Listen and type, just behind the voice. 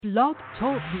Blog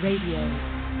Talk Radio.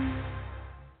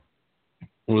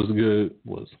 What's good?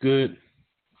 What's good?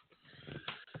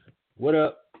 What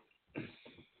up?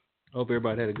 Hope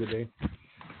everybody had a good day.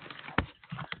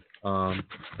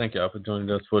 Thank y'all for joining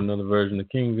us for another version of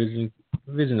King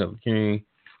Vision of a King.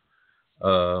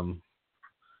 Trying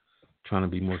to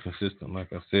be more consistent,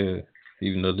 like I said,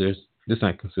 even though this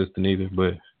ain't consistent either,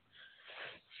 but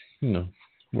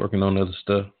working on other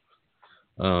stuff.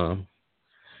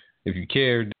 If you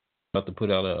care, I'm about to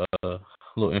put out a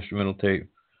little instrumental tape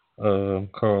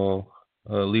called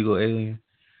Legal Alien.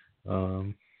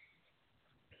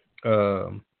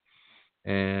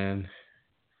 And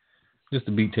just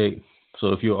a beat tape. So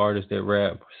if you're an artist that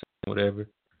rap, whatever,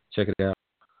 check it out.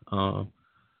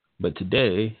 But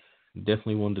today,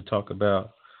 definitely wanted to talk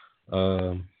about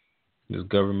this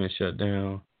government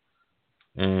shutdown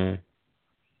and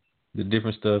the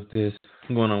different stuff that's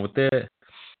going on with that.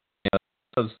 And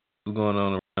other stuff going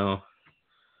on around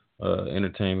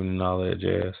entertainment and all that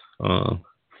jazz.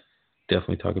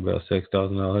 Definitely talk about sex dolls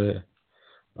and all that.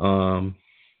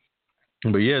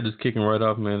 But yeah, just kicking right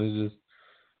off, man. It's just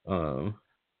the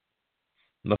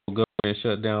whole government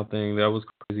shutdown thing. That was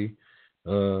crazy.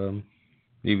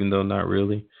 Even though not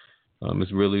really.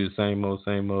 It's really the same old.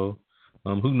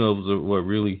 Who knows what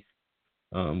really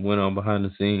went on behind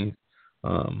the scenes?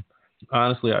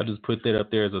 Honestly, I just put that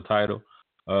up there as a title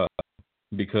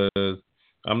because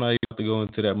I'm not even going to go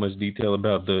into that much detail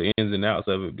about the ins and outs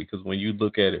of it, because when you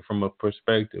look at it from a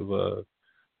perspective of,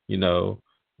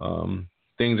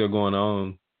 things are going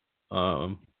on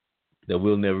that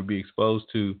we'll never be exposed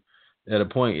to. At a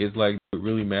point, it's like, it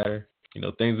really matter.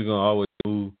 Things are gonna always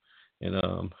move, and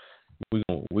we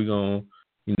gonna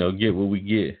get what we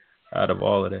get out of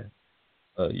all of that.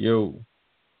 Yo,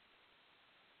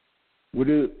 What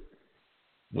up?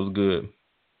 What's good?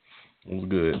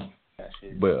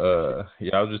 But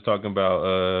yeah, I was just talking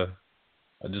about.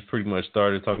 I just pretty much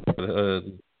started talking about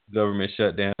the government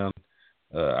shutdown.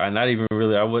 I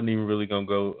wasn't even really gonna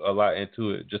go a lot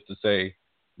into it, just to say,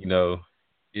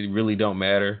 it really don't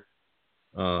matter.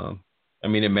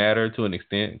 It mattered to an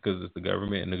extent because it's the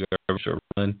government, and the government should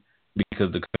run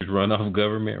because the country's run off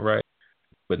government, right?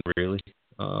 But not really,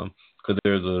 because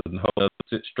there's a whole other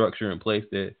structure in place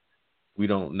that we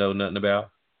don't know nothing about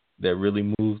that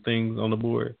really moves things on the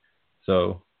board.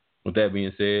 So, with that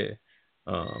being said,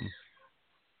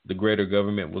 the greater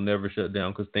government will never shut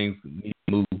down because things need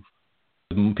to move.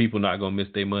 People not gonna miss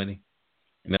their money,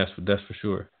 and that's for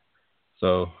sure.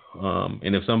 So,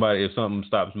 and if something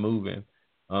stops moving,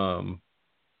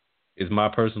 it's my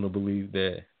personal belief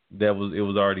that it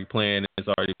was already planned and it's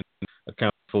already been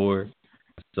accounted for.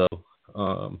 So,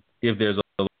 if there's a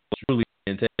loss truly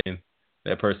being taken,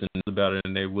 that person knows about it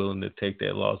and they're willing to take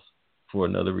that loss for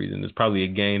another reason. There's probably a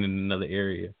gain in another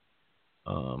area.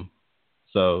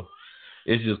 So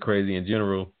it's just crazy in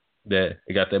general that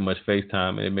it got that much face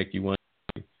time, and it make you wonder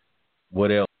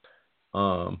what else.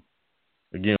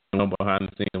 Again, behind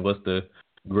the scenes, what's the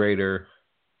greater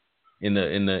in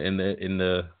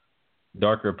the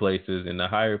darker places, in the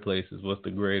higher places? What's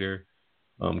the greater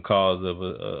cause of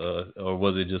or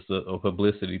was it just a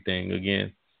publicity thing?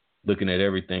 Again, looking at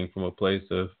everything from a place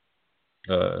of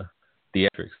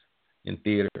theatrics and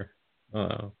theater.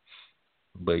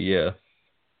 But yeah,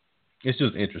 it's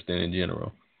just interesting in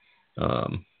general.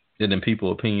 And then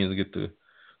people's opinions get to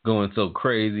going so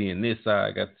crazy, and this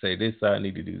side got to say this side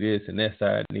need to do this, and that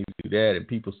side need to do that, and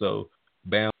people so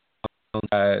bound to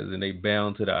sides, and they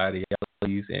bound to the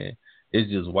ideologies, and it's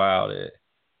just wild that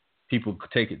people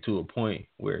take it to a point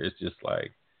where it's just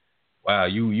like, wow,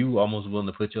 you almost willing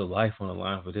to put your life on the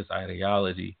line for this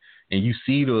ideology, and you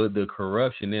see the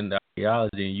corruption in the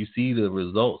ideology, and you see the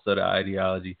results of the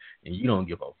ideology, and you don't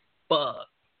give a fuck,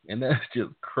 and that's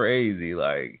just crazy.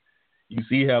 Like, you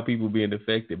see how people being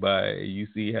affected by it. You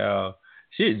see how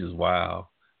shit just wild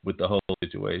with the whole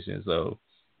situation. So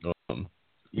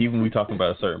even we talking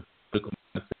about a certain political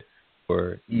mindset,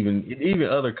 or even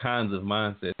other kinds of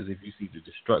mindsets, if you see the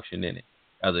destruction in it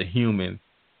as a human,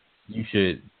 you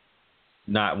should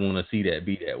not want to see that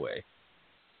be that way.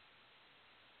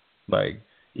 Like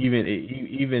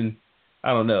even I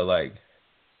don't know. Like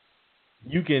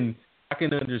I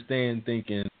can understand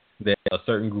thinking that a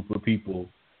certain group of people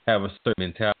have a certain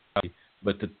mentality,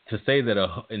 but to say that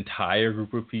an entire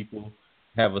group of people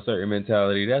have a certain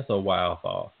mentality, that's a wild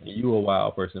thought. And you a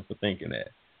wild person for thinking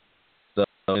that.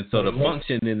 So to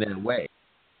function in that way,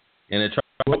 and to try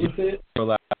to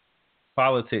realize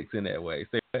politics in that way.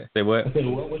 Say what? I said,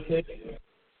 what was said?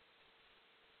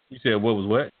 You said what was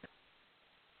what?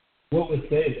 What was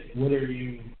said? What are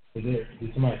you? Did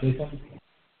somebody say something?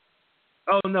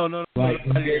 Oh no, no, no. Like I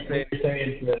when didn't say. you're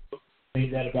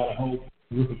saying that about a whole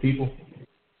group of people.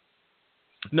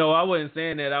 No, I wasn't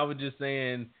saying that. I was just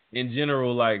saying in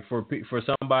general, like for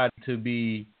somebody to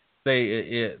be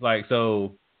like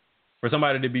so for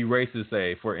somebody to be racist,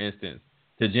 say for instance,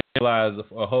 to generalize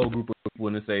a whole group of people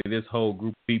and say this whole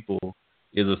group of people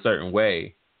is a certain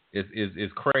way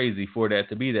is crazy for that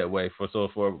to be that way.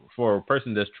 For a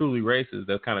person that's truly racist,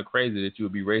 that's kind of crazy that you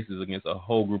would be racist against a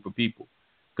whole group of people,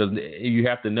 because you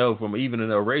have to know from even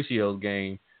in a ratios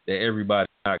game that everybody's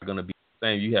not going to be the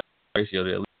same. You have a ratio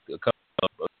that at least a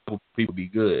couple people be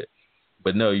good,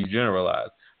 but no, you generalize.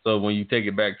 So when you take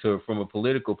it back to from a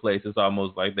political place, it's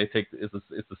almost like they take it's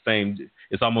the same.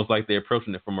 It's almost like they're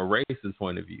approaching it from a racist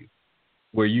point of view,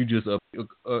 where you just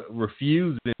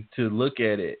refusing to look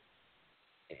at it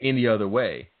any other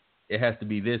way. It has to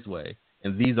be this way,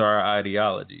 and these are our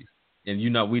ideologies. And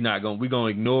we're gonna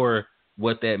ignore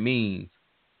what that means,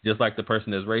 just like the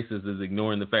person that's racist is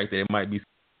ignoring the fact that it might be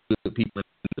good people.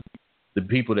 The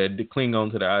people that cling on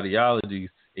to the ideologies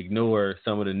ignore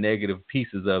some of the negative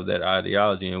pieces of that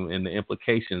ideology and the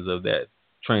implications of that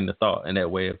train of thought and that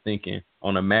way of thinking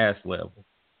on a mass level.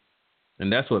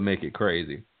 And that's what make it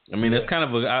crazy. I mean, it's kind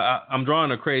of I'm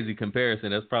drawing a crazy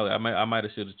comparison. That's probably I might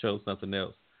have should have chose something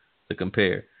else to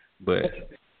compare, but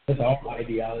that's all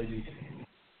ideologies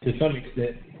to some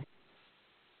extent.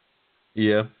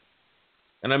 Yeah,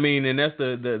 and I mean, and that's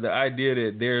the idea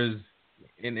that there's,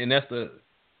 and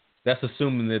that's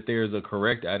assuming that there's a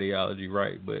correct ideology,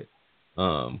 right? But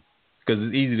because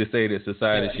it's easy to say that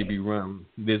society should be run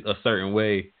a certain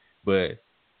way, but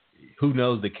who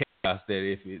knows the chaos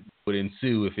that if it would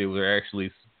ensue if it were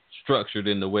actually structured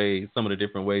in the way, some of the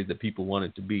different ways that people want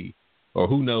it to be, or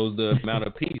who knows the amount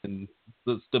of peace and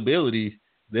the stability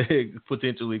that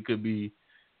potentially could be,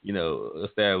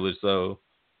 established. So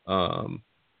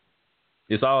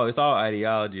it's all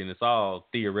ideology and it's all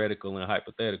theoretical and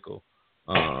hypothetical.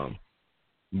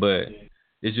 But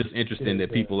it's just interesting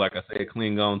that people, like I said,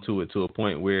 cling on to it to a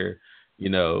point where,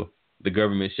 the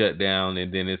government shut down,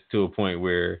 and then it's to a point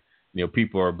where,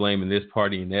 people are blaming this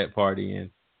party and that party and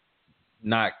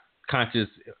not conscious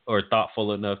or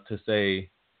thoughtful enough to say,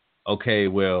 okay,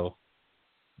 well,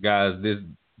 guys,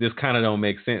 this kind of don't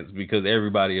make sense because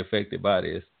everybody affected by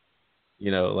this,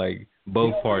 like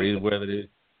both parties, whether it.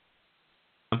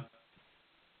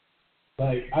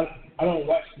 Like, I don't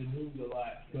watch the news a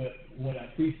lot, but when I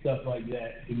see stuff like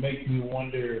that, it makes me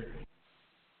wonder,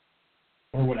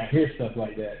 or when I hear stuff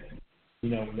like that,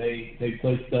 when they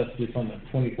play stuff just on a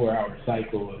 24-hour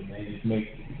cycle and they just make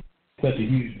such a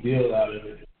huge deal out of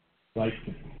it. Like,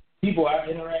 the people I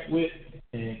interact with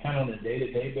and kind of on a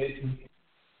day-to-day basis,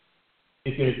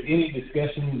 if there's any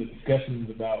discussion, the discussion's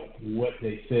about what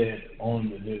they said on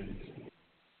the news.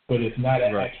 But it's not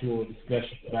an actual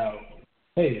discussion about,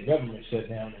 hey, the government shut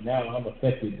down and now I'm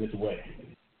affected this way.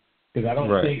 Because I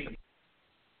don't think,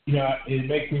 it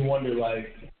makes me wonder,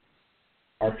 like,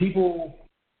 are people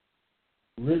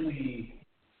really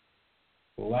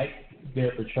like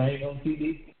they're portraying on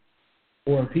TV?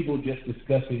 Or are people just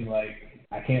discussing, like,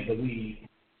 I can't believe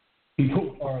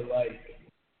people are like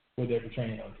what they're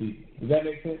portraying on TV? Does that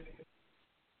make sense?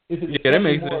 It's a discussion that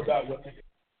makes more sense. about what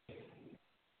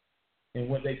and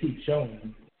what they keep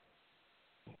showing.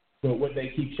 But what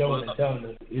they keep showing and telling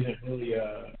us isn't really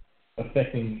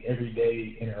affecting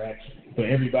everyday interaction. So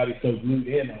everybody's so glued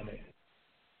in on it.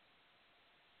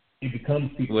 It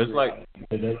becomes people's Well, it's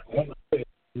reality. They're like, oh,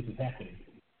 this is happening.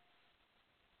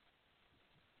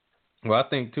 Well, I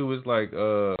think too, it's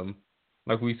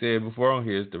like we said before on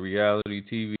here, it's the reality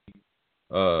TV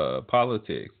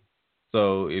politics.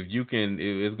 So if you can,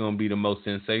 it's going to be the most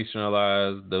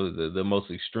sensationalized, the most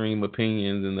extreme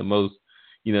opinions and the most,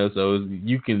 so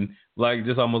you can, like,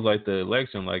 just almost like the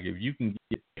election, like if you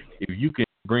can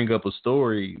bring up a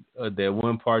story that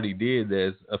one party did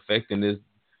that's affecting this,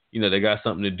 they got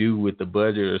something to do with the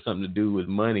budget or something to do with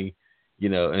money,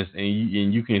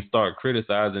 and you can start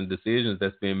criticizing decisions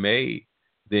that's been made,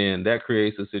 then that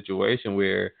creates a situation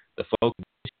where the folks,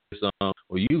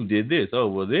 well, you did this, oh,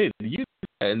 well, you did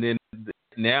that. And then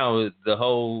now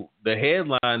the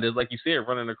headline is, like you said,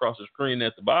 running across the screen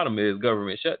at the bottom is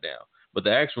government shutdown. But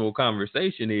the actual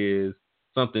conversation is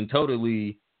something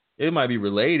totally, it might be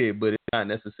related, but it's not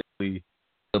necessarily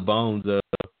the bones of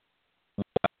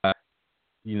why,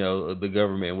 the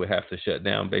government would have to shut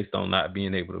down based on not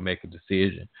being able to make a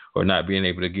decision or not being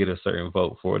able to get a certain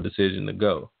vote for a decision to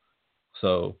go.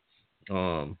 So,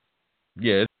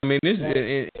 yeah, I mean,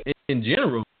 in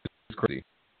general, it's crazy.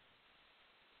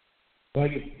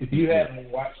 Like, if you haven't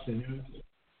watched the news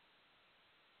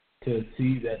to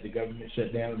see that the government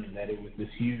shut down and that it was this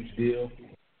huge deal,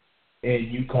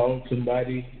 and you called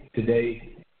somebody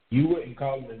today, you wouldn't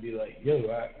call them and be like, yo,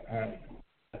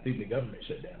 I think the government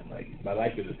shut down. Like, my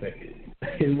life is affected.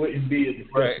 It wouldn't be a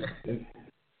discussion. Right.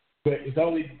 But it's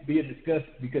only being discussed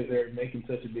because they're making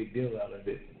such a big deal out of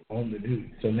it on the news.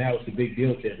 So now it's a big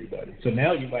deal to everybody. So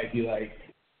now you might be like,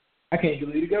 I can't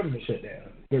believe the government shut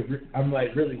down. But I'm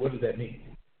like, really, what does that mean?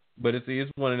 But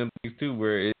it's one of them things, too,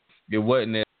 where it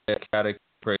wasn't that chaotic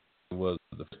crazy it was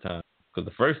the first time. Because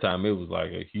the first time it was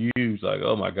like a huge, like,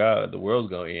 oh, my God, the world's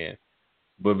going to end.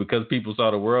 But because people saw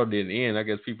the world didn't end, I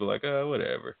guess people are like, oh,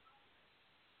 whatever.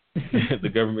 The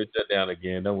government shut down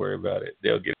again. Don't worry about it.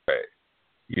 They'll get it right.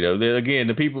 You know, then again,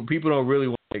 the people don't really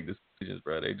want to make decisions,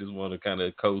 bro. They just want to kind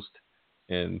of coast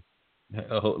and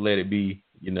let it be,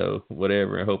 you know,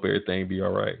 whatever, and hope everything be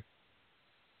all right.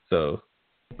 So,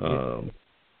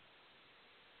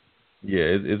 yeah,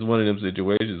 it's one of them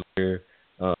situations where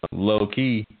low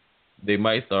key they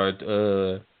might start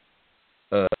like,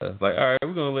 all right,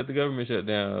 we're gonna let the government shut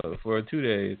down for 2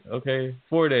 days, okay,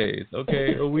 4 days,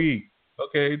 okay, a week,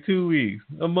 okay, 2 weeks,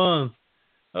 a month.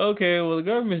 Okay, well, the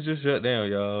government's just shut down,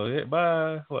 y'all. Yeah,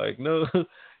 bye. Like, no,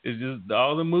 it's just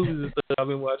all the movies and stuff I've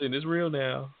been watching. It's real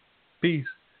now. Peace.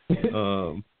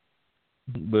 But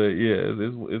yeah,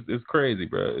 it's crazy,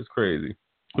 bro. It's crazy.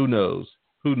 Who knows?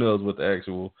 Who knows what the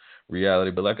actual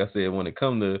reality? But like I said, when it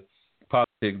comes to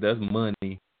politics, that's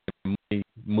money. Money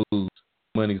moves.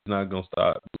 Money's not gonna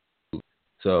stop.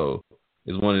 So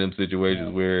it's one of them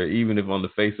situations where even if on the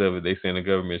face of it they saying the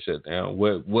government shut down,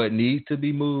 what needs to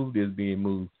be moved is being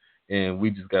moved, and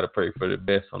we just got to pray for the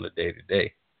best on the day to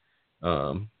day,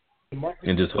 and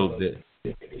just hope that.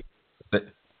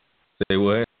 Say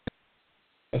what?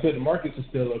 I said the markets are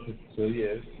still open, so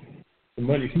yeah, the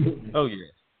money's moving. Oh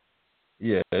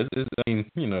yeah. It's, I mean,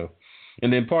 you know,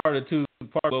 and then part of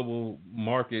global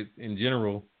market in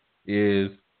general is,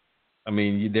 I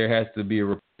mean, there has to be a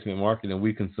replacement market, and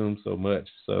we consume so much,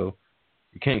 so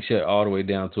you can't shut all the way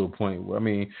down to a point where, I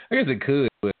mean, I guess it could,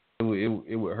 but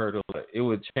it would hurt a lot. It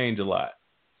would change a lot.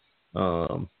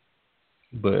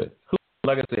 But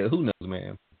like I said, who knows,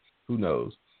 man? Who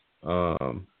knows?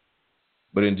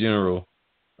 But in general,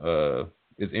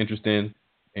 it's interesting,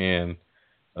 and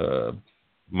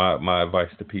my advice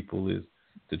to people is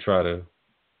to try to,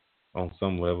 on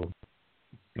some level,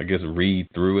 I guess, read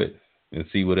through it and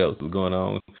see what else is going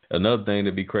on. Another thing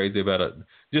to be crazy about it,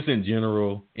 just in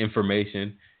general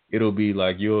information, it'll be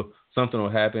like something will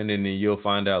happen, and then you'll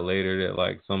find out later that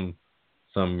like some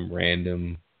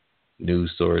random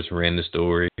news source ran the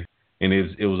story, and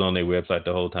it was on their website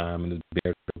the whole time, and it's been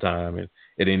there the whole time, and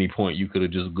at any point you could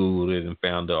have just Googled it and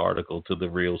found the article to the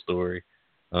real story.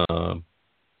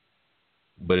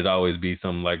 But it'd always be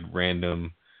some like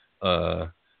random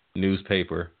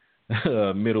newspaper,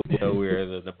 middle of nowhere,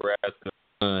 the Nebraska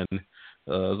Sun,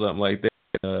 something like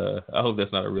that. I hope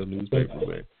that's not a real newspaper,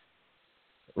 but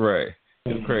right,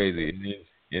 it's crazy,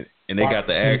 and they got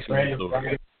the actual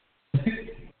story.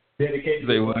 Dedicated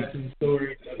to watching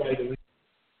stories.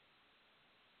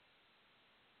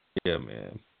 Yeah,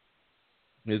 man,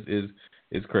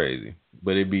 it's crazy,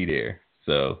 but it be there.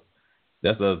 So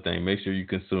that's the other thing. Make sure you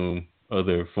consume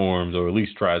other forms, or at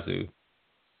least try to.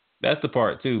 That's the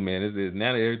part too, man. Is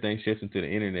now that everything's shifting to the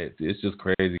internet, it's just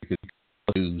crazy because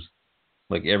news,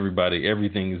 like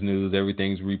everything is news,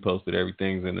 everything's reposted,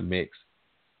 everything's in the mix.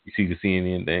 You see the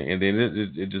CNN thing, and then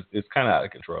it's kind of out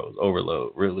of control. It's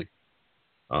overload, really.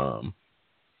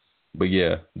 But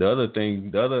yeah, one of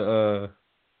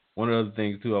the other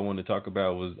things too I wanted to talk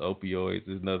about was opioids.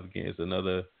 It's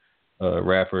another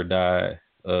rapper died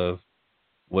of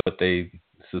what they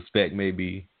suspect may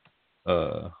be.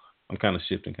 I'm kind of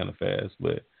shifting kind of fast,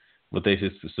 but what they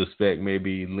suspect may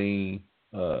be lean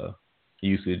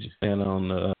usage, and on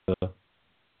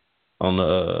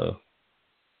the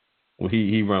well,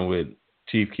 he run with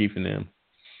Chief Keef and them,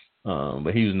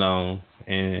 but he was known,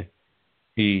 and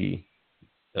he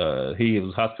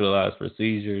was hospitalized for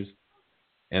seizures,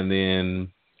 and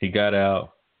then he got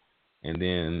out, and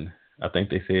then I think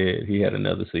they said he had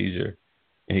another seizure,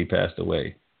 and he passed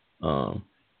away.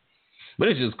 But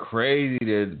it's just crazy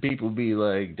that people be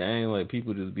like, dang, like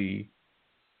people just be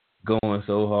going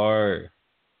so hard.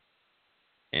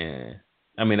 And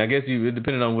I mean, I guess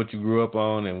depending on what you grew up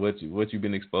on and what you've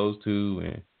been exposed to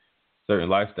and certain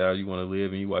lifestyle you want to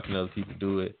live, and you watching other people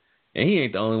do it. And he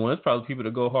ain't the only one. It's probably people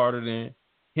that go harder than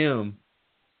him.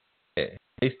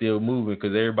 They still moving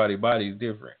because everybody's body's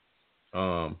different.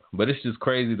 But it's just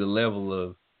crazy the level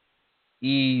of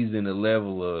ease and the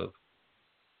level of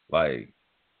like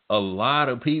a lot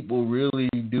of people really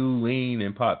do lean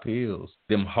and pop pills,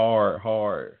 them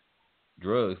hard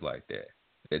drugs like that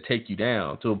take you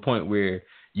down to a point where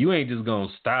you ain't just gonna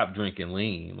stop drinking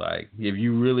lean. Like, if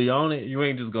you really on it, you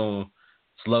ain't just gonna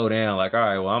slow down. Like, all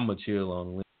right, well, I'm gonna chill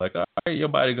on lean. Like, all right, your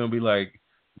body gonna be like,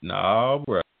 nah,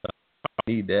 bro, I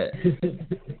don't need that.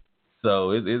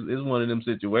 So it's one of them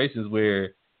situations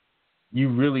where you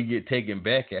really get taken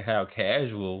back at how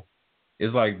casual.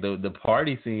 It's like the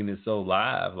party scene is so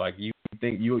live. Like, you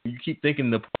keep thinking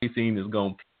the party scene is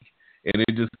gonna peak, and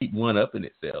it just keep one up in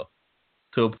itself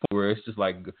to a point where it's just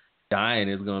like dying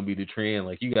is gonna be the trend.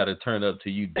 Like, you got to turn up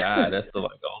till you die. That's the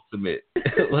like ultimate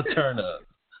turn up.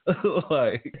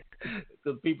 Like,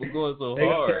 because people going so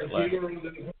hard. Like,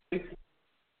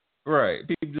 right,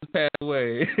 people just pass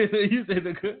away. You said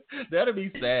that'd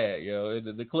be sad, yo.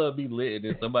 The club be lit and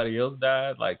then somebody else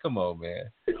died. Like, come on,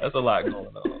 man. That's a lot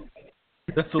going on.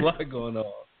 That's a lot going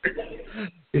on.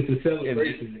 It's a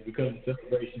celebration. It becomes a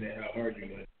celebration at how hard you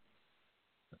went.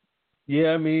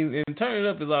 Yeah, I mean, and turning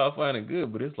up is all fine and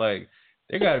good, but it's like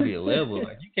there got to be a level.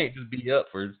 Like, you can't just be up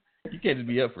for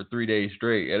 3 days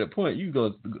straight. At a point, you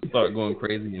go start going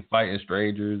crazy and fighting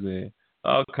strangers and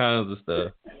all kinds of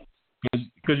stuff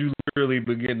because you literally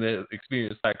begin to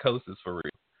experience psychosis for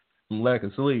real from lack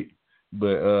of sleep.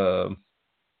 But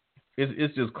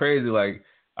it's just crazy. Like,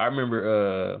 I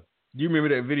remember. Do you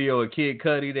remember that video of Kid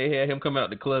Cudi? They had him come out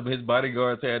the club and his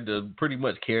bodyguards had to pretty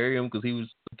much carry him because he was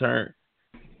turned.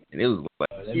 And it was like,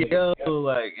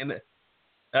 like, and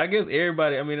I guess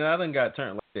everybody, I mean, I done got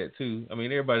turned like that too. I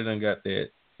mean, everybody done got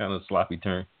that kind of sloppy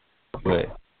turn. But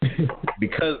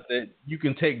because that you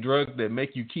can take drugs that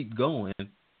make you keep going,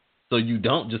 so you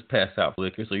don't just pass out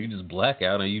liquor, so you just black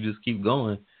out and you just keep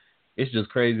going. It's just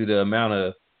crazy the amount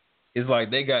of, it's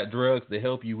like they got drugs to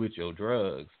help you with your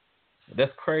drugs.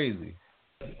 That's crazy.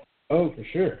 Oh, for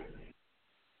sure.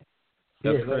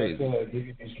 That's crazy. They give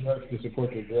you these drugs to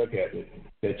support your drug habit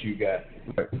that you got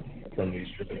from these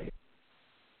drugs.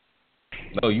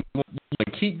 Oh, you want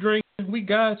to keep drinking? We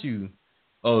got you.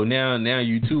 Oh, now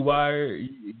you too wired.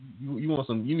 You want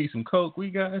some? You need some coke?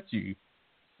 We got you.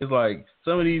 It's like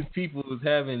some of these people is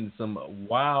having some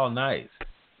wild nights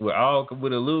with a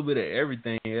little bit of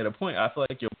everything. At a point, I feel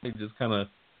like your body just kind of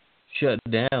shut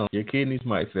down. Your kidneys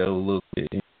might fail a little bit.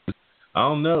 I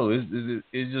don't know.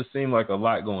 It just seemed like a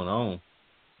lot going on,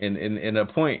 and a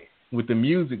point with the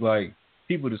music, like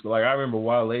people just like I remember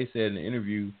Wale said in the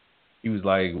interview, he was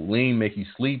like lean make you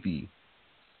sleepy,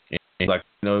 and like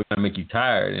it make you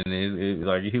tired, and it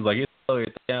like he was like it's slow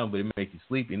it down, but it make you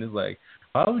sleepy, and it's like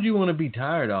why would you want to be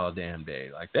tired all damn day?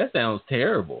 Like that sounds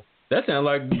terrible. That sounds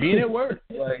like being at work.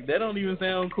 Like that don't even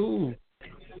sound cool,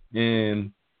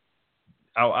 and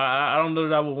I don't know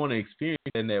that I would want to experience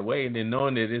it in that way, and then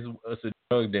knowing that it's a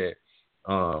drug that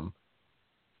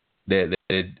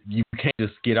that you can't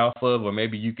just get off of, or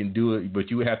maybe you can do it, but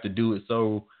you would have to do it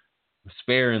so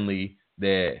sparingly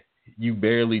that you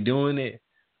barely doing it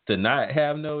to not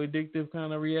have no addictive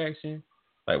kind of reaction.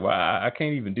 Like, well, I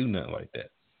can't even do nothing like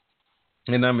that.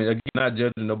 And I mean, again, not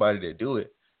judging nobody that do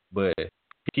it, but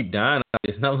keep dying.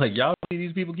 It's not like y'all see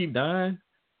these people keep dying.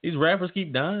 These rappers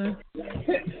keep dying.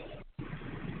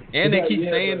 And they keep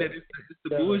saying that it's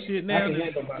the bullshit now.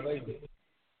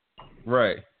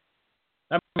 Right.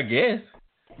 I guess.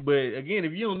 But again,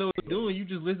 if you don't know what you're doing, you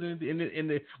just listen.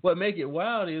 And what make it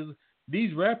wild is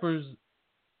these rappers,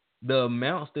 the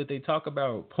amounts that they talk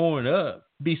about pouring up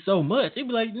be so much. They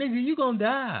be like, nigga, you gonna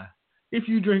die if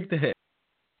you drink that.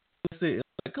 Like,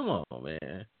 come on,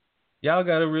 man. Y'all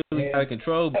gotta really have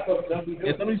control.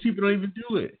 And some of these people don't even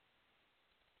do it.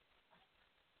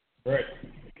 Right.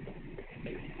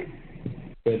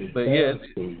 But yeah,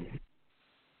 cool.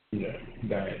 Yeah,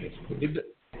 dying is cool.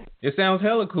 It sounds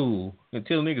hella cool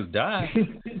until niggas die.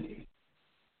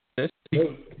 That's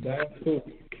cool.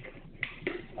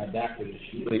 I die for this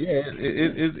shit. But yeah,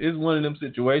 it's one of them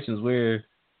situations where,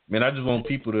 man, I just want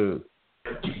people to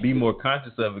be more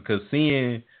conscious of it, because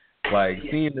seeing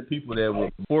the people that were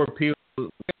before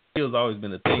pills always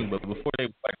been a thing, but before they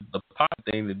like the pot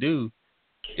thing to do,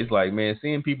 it's like, man,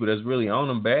 seeing people that's really on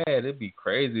them bad, it'd be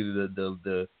crazy.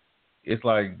 It's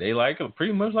like they like them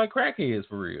pretty much like crackheads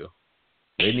for real.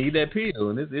 They need that pill,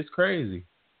 and it's crazy.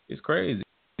 It's crazy.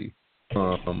 Like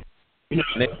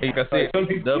I said,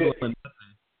 double and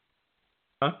nothing.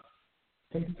 Huh?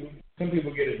 Some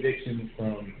people get addictions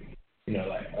from,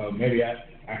 like, maybe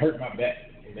I hurt my back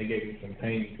and they gave me some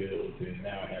pain pills and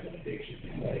now I have an addiction.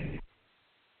 Like,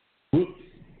 whoops.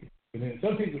 And then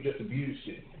some people just abuse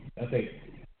shit. I think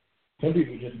some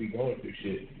people just be going through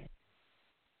shit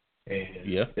and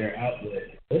their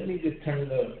outlet. Let me just turn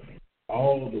it up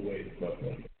all the way to fuck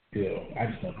up till I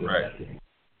just don't feel nothing.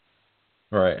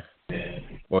 Right.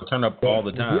 Or turn up all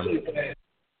the time. Really,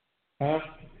 huh?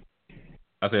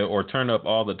 I said, or turn up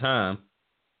all the time.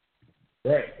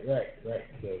 Right.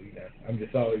 So, I'm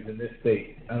just always in this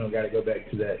state. I don't got to go back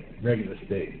to that regular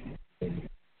state. And,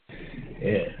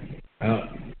 yeah. I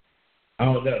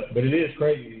don't know. But it is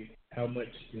crazy how much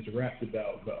is rapped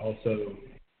about, but also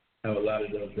how a lot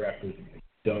of those rappers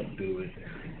don't do it.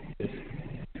 It's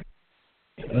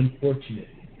unfortunate.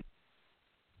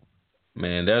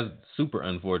 Man, that's super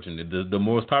unfortunate. The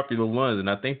most popular ones, and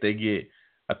I think they get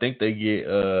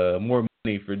more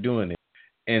money for doing it.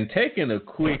 And taking a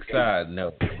quick side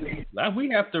note, like we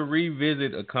have to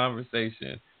revisit a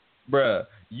conversation, bruh.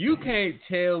 You can't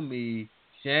tell me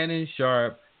Shannon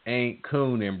Sharp ain't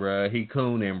cooning, bruh. He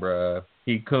cooning, bruh.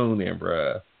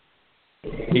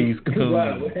 He's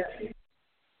cooning.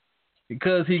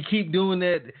 Because he keep doing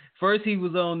that. First he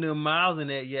was on them miles in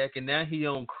that yak, and now he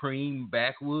on cream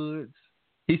backwoods.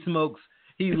 He smokes.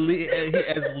 He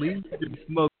at least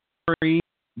smokes cream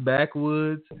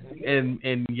backwoods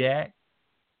and yak,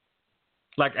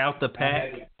 like out the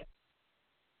pack.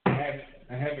 I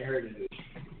haven't heard of this,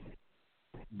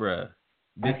 bruh.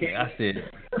 I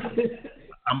said,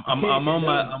 I'm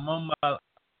on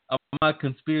my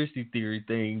conspiracy theory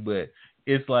thing, but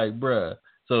it's like, bruh.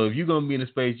 So if you're gonna be in a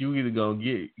space, you either gonna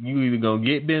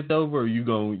get bent over, or you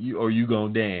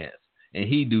gonna dance. And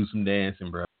he do some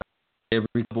dancing, bro.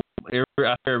 Every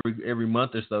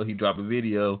month or so, he drop a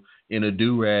video in a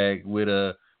do rag with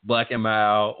a Black and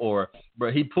Mild, or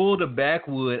bro, he pulled a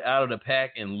backwood out of the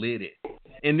pack and lit it.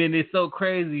 And then it's so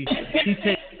crazy. He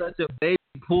takes such a baby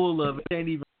pull of it, ain't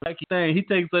even like he's saying. He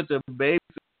takes such a baby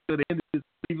to the end of it,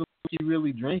 even like he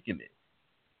really drinking it.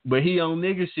 But he on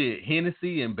nigga shit,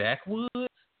 Hennessy and backwoods.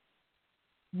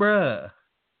 Bruh,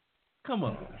 come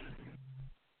on.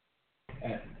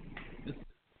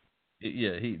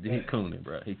 Yeah, he cooning,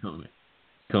 bruh. He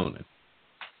cooning.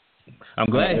 I'm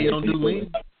glad he don't do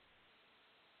lean.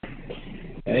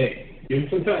 Hey, give him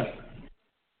some time.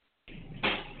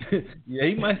 Yeah,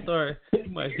 he might start.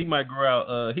 He might grow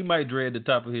out. He might dread the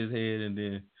top of his head and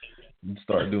then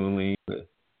start doing lean. But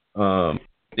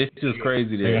it's just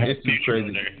crazy that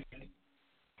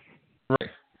Right.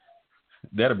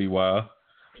 That'll be wild.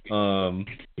 Also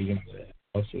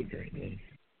drink, man.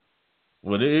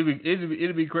 Well,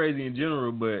 it'd be crazy in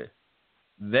general, but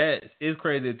that is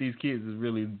crazy that these kids is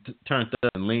really turned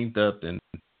up and leaned up and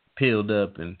peeled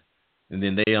up, and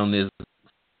then they on this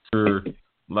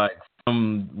like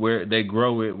from where they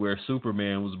grow it, where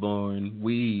Superman was born,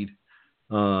 weed,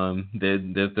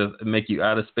 that make you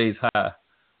out of space high,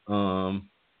 on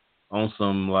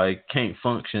some like can't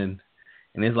function,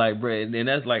 and it's like, bro, and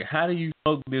that's like, how do you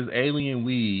smoke this alien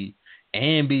weed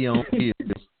and be on pills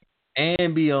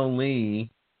and be on lean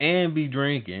and be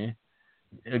drinking?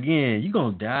 Again, you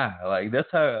gonna die. Like that's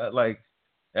how. Like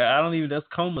that's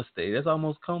coma state. That's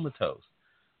almost comatose.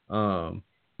 And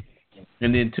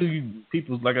then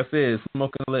people, like I said,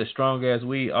 smoking all that strong ass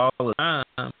weed all the time.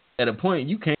 At a point,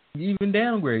 you can't even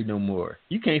downgrade no more.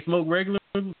 You can't smoke regular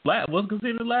what's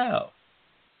considered loud,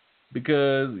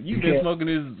 because you've been smoking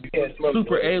this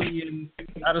super alien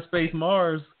out of space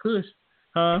Mars Kush,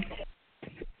 huh?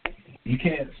 You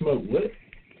can't smoke what?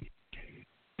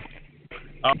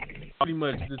 Pretty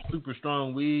much this super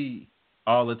strong weed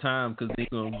all the time, because they're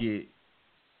gonna get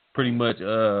pretty much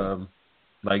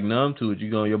like numb to it.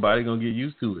 Your body gonna get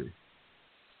used to it.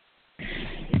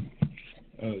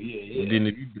 Oh yeah. And then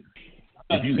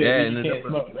if you add it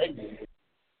up,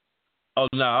 oh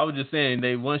no, I was just saying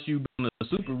once you on the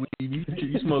super weed,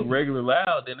 you smoke regular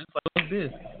loud, then it's like, what's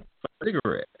this? It's like a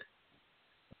cigarette.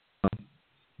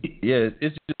 Yeah,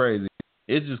 it's just crazy.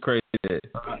 It's just crazy that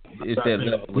it's that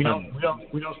level. We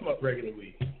don't smoke regular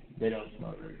weed. They don't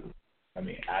smoke regular. I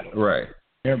mean, I don't. Right.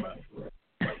 Never mind.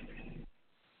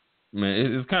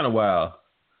 Man, it's kind of wild,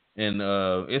 and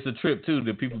it's a trip too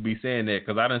that people be saying that,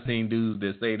 because I done seen dudes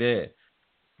that say that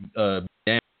down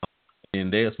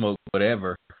and they'll smoke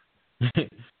whatever,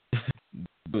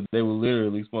 but they will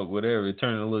literally smoke whatever,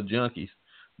 turning into little junkies.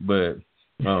 But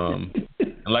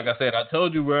like I said, I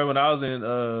told you, bro, when I was in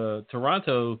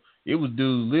Toronto, it was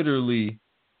dudes literally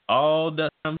all the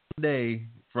time of the day,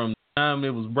 from the time it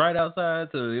was bright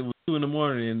outside to it was 2 a.m,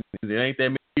 and there ain't that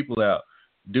many people out.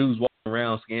 Dudes walking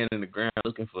around scanning the ground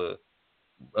looking for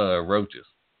roaches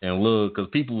and look, because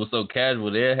people were so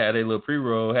casual, they had their little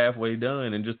pre-roll halfway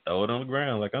done and just throw it on the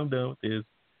ground like, I'm done with this.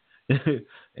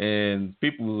 And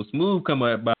people were smooth come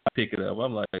up by, pick it up.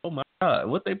 I'm like, oh my God,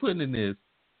 what they putting in this?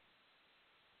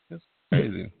 That's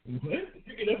crazy. What?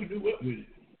 Pick it up and do what with it?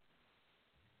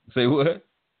 Say what?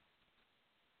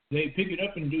 They pick it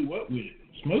up and do what with it?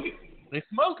 Smoke it? They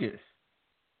smoke it.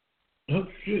 Oh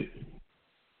shit.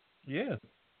 Yeah.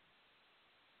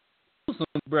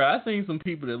 Bro, I seen some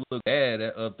people that look bad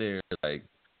up there, like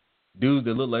Dudes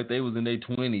that looked like they was in their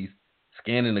 20s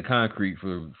scanning the concrete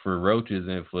for roaches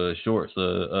and for shorts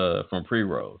from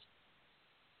pre-rolls.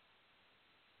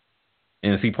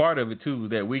 And see, part of it too,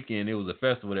 that weekend, it was a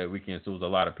festival that weekend, so it was a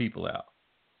lot of people out.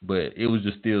 But it was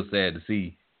just still sad to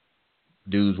see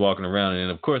dudes walking around. And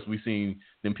of course, we seen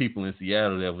them people in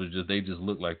Seattle that was just, they just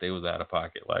looked like they was out of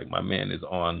pocket. Like, my man is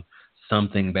on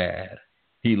something bad.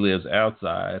 He lives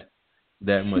outside.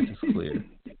 That much is clear.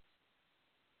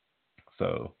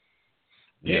 So,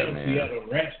 yeah, man. Seattle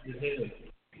rash his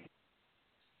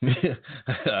head.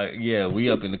 Yeah, we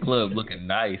up in the club looking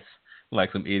nice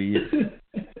like some idiots.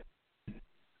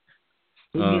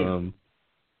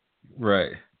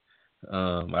 Right.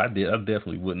 I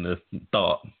definitely wouldn't have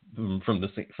thought from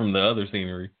the other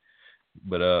scenery,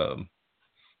 but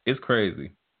it's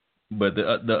crazy. But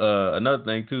the another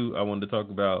thing too I wanted to talk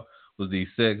about was these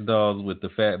sex dolls with the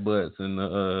fat butts and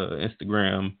the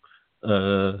Instagram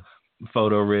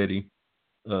photo ready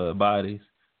bodies.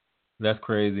 That's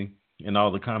crazy, and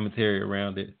all the commentary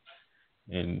around it.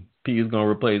 And P is gonna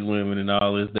replace women and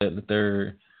all this, that, and the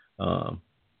third.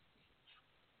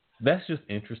 That's just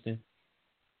interesting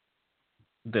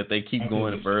that they keep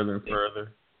going further and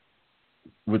further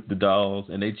with the dolls,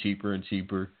 and they cheaper and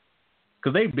cheaper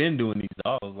because they've been doing these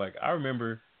dolls. Like, I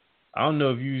remember, I don't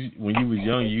know if you, when you was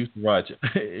young, you used to watch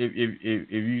if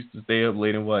you used to stay up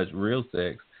late and watch Real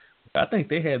Sex. I think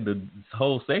they had the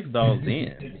whole sex dolls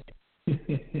in.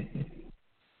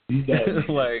 These dolls,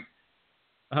 like,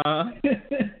 huh?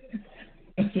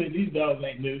 I said these dolls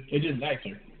ain't new. They're just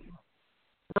nicer.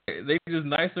 Right. They just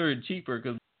nicer and cheaper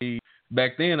because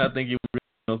back then I think it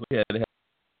was we had to have.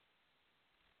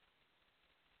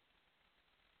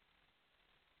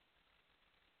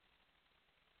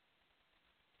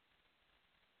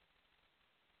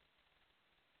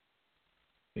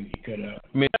 I think you cut out.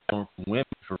 I mean, for women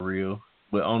for real,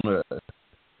 but on the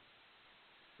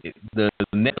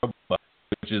net,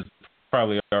 which is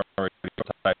probably already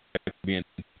being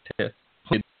tested,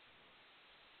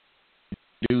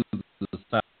 dudes to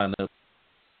sign up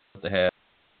to have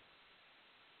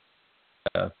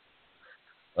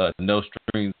no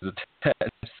strings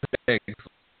attached sex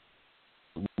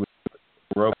with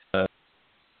robots.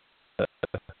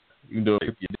 You know,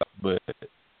 if you don't, but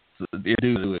they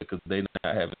do it because they're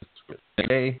not having script.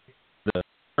 The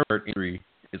third injury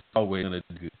is always going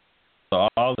to do good. So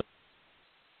all the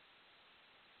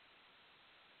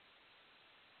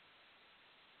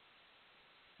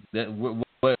that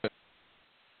what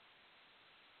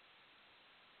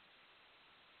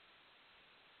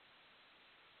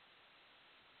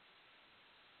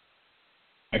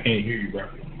I can't hear you, bro.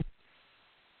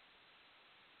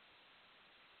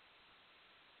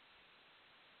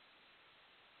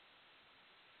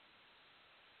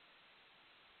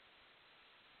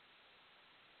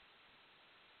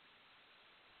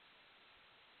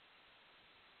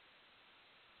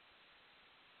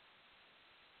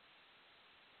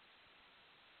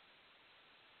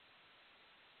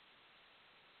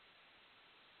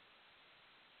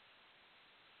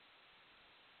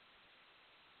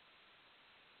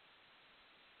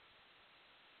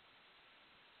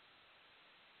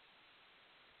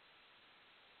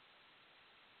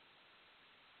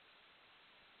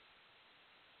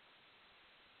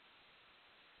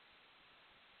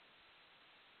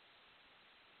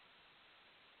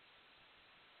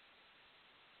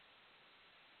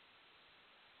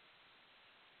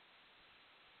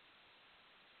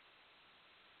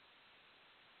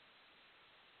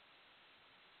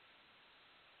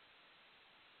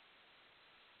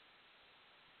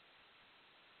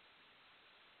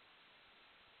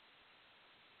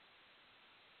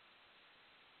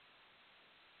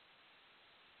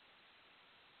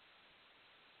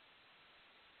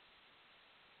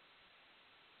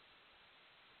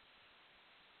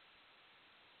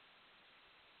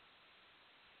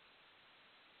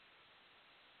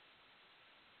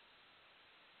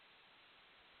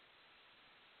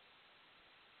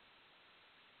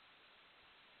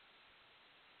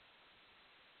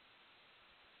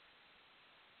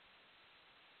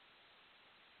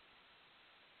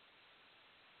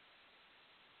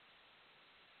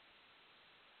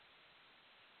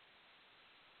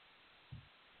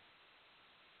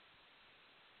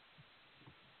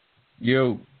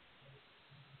 yo,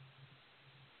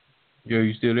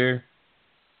 you still there?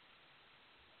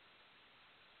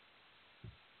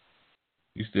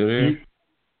 You still there?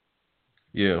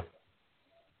 Yeah.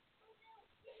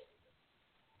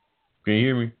 Can you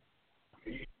hear me?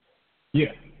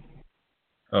 Yeah.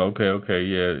 Oh, okay,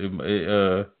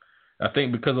 yeah. I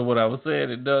think because of what I was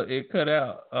saying, it cut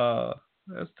out.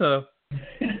 That's tough.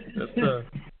 That's tough.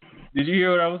 Did you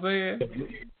hear what I was saying?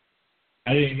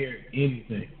 I didn't hear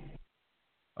anything.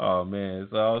 Oh man,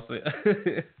 so I'll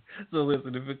say. So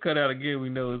listen, if it cut out again, we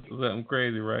know it's something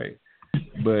crazy, right?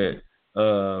 But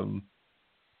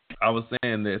I was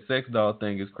saying that sex doll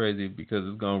thing is crazy because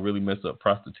it's gonna really mess up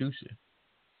prostitution.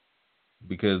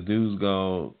 Because dudes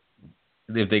gonna,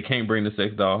 if they can't bring the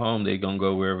sex doll home, they gonna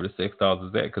go wherever the sex dolls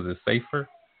is at because it's safer.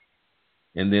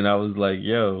 And then I was like,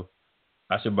 yo,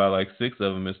 I should buy like 6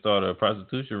 of them and start a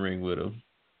prostitution ring with them,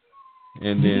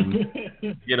 and then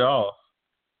get off.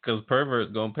 Because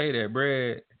perverts gonna pay that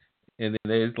bread, and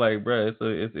then it's like, bro,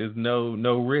 it's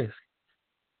no risk,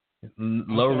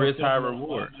 low risk, high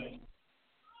reward.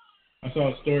 I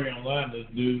saw a story online. This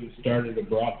dude started a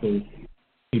brothel.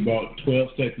 He bought 12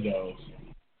 sex dolls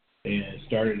and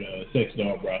started a sex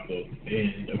doll brothel,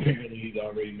 and apparently he's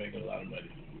already making a lot of money.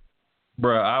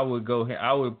 Bro, I would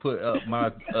put up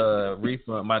my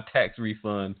refund, my tax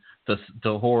refund to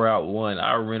whore out one.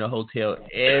 I would rent a hotel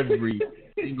every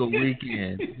single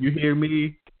weekend. You hear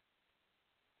me?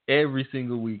 Every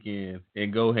single weekend,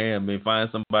 and go ham and find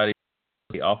somebody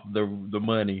off the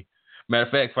money. Matter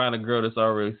of fact, find a girl that's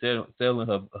already selling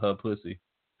her pussy.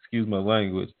 Excuse my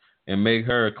language, and make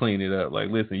her clean it up. Like,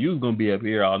 listen, you was gonna be up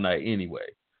here all night anyway,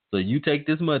 so you take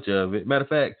this much of it. Matter of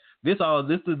fact, this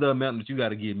is the amount that you got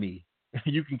to give me.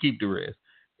 You can keep the rest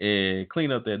and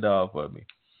clean up that dog for me.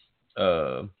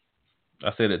 I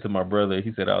said it to my brother.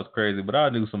 He said I was crazy, but I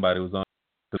knew somebody was on.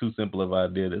 Too simple of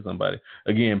an idea that somebody.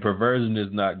 Again, perversion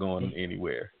is not going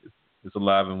anywhere. It's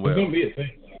alive and well. It's gonna be a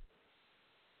thing.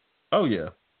 Oh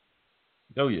yeah.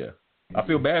 I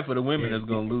feel bad for the women that's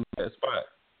gonna lose that spot.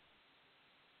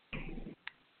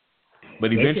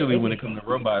 But eventually, when it comes to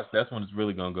robots, that's when it's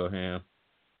really gonna go ham.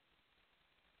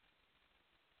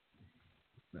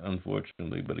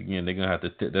 Unfortunately, but again, they're gonna have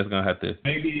to. That's gonna have to.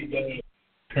 Maybe the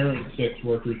current sex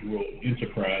workers will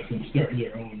enterprise and start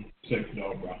their own sex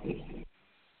doll brothels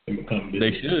and become business.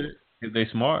 They should, if they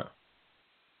smart.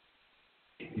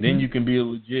 Then you can be a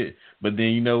legit. But then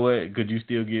you know what? Could you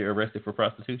still get arrested for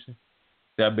prostitution?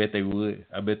 I bet they would.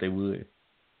 Because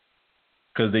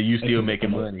you still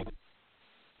making money.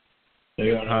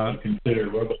 They're gonna consider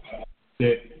robots.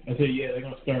 I said, yeah, they're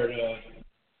gonna start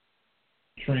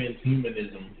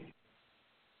transhumanism.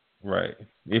 Right.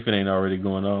 If it ain't already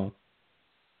going on.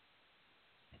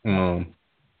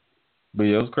 But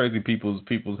yeah, it was crazy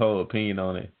people's whole opinion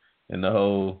on it. And the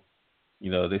whole,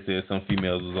 they said some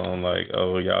females was on like,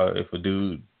 oh, y'all, if a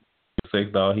dude sex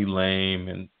doll, he lame.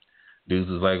 And dudes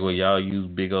was like, well, y'all use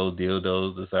big old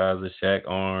dildos the size of Shaq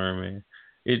arm. And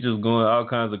it's just going all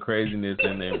kinds of craziness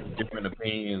and then different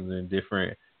opinions and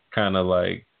different kind of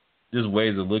like just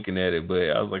ways of looking at it.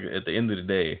 But I was like, at the end of the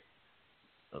day,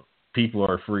 people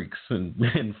are freaks and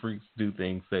freaks do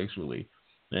things sexually.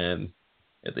 And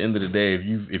at the end of the day,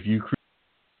 if you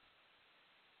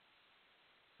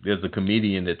there's a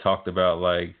comedian that talked about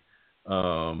like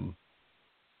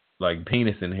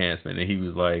penis enhancement, and he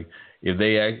was like,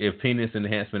 if penis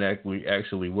enhancement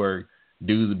actually worked,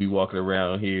 dudes would be walking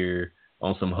around here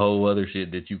on some whole other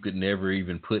shit that you could never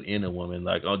even put in a woman,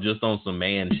 like just on some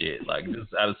man shit, like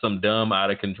just out of some dumb, out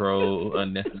of control,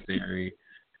 unnecessary.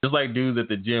 Just like dudes at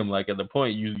the gym, like at the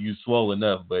point you swole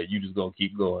enough, but you just gonna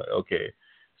keep going. Okay,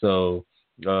 so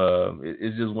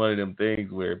it's just one of them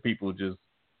things where people just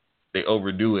they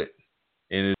overdo it,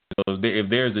 and if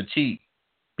there's a cheat,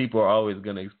 people are always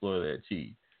gonna explore that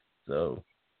cheat. So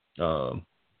I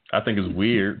think it's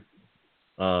weird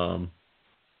because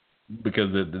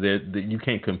you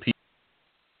can't compete.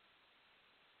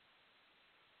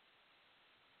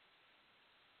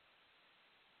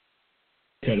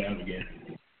 Cut out again.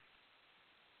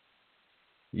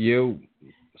 Yo,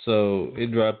 so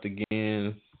it dropped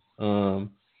again.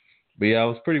 But yeah, I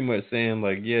was pretty much saying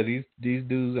like, yeah, these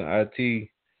dudes in IT,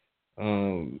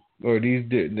 or I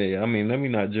mean, let me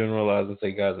not generalize and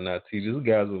say guys in IT. These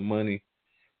guys with money,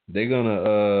 they're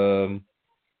gonna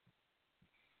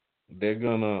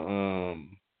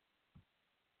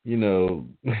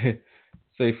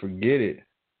say forget it.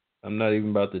 I'm not even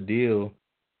about to deal.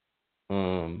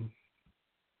 I'm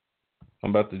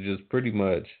about to just pretty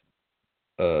much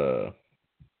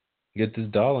get this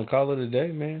doll and call it a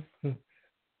day, man.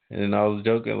 And I was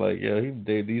joking like, yeah,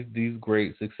 these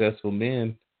great successful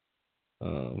men,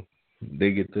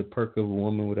 they get the perk of a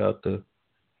woman without the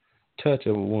touch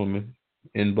of a woman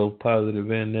in both positive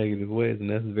and negative ways, and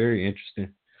that's very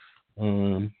interesting.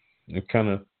 It kind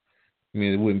of,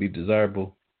 it wouldn't be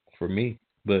desirable for me,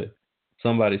 but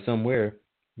somebody somewhere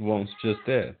wants just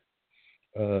that.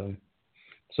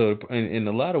 So in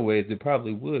a lot of ways, it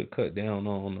probably would cut down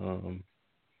on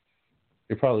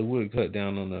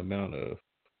the amount of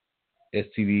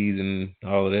STDs and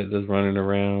all of that that's running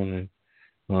around, and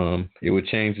It would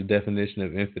change the definition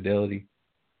of infidelity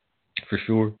for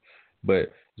sure.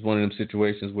 But it's one of them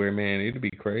situations where, man, it'd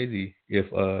be crazy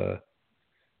if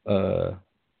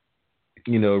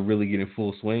really getting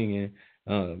full swing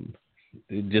and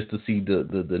just to see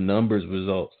the numbers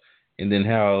results, and then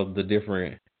how the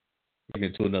different,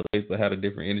 into another place, but how the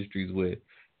different industries would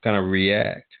kind of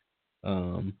react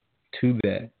to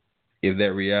that if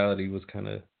that reality was kind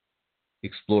of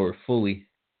explored fully.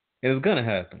 And it's gonna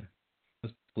happen.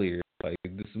 It's clear. Like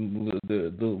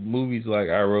the movies like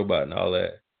I, Robot and all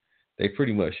that, they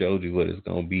pretty much showed you what it's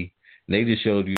gonna be. And they just showed you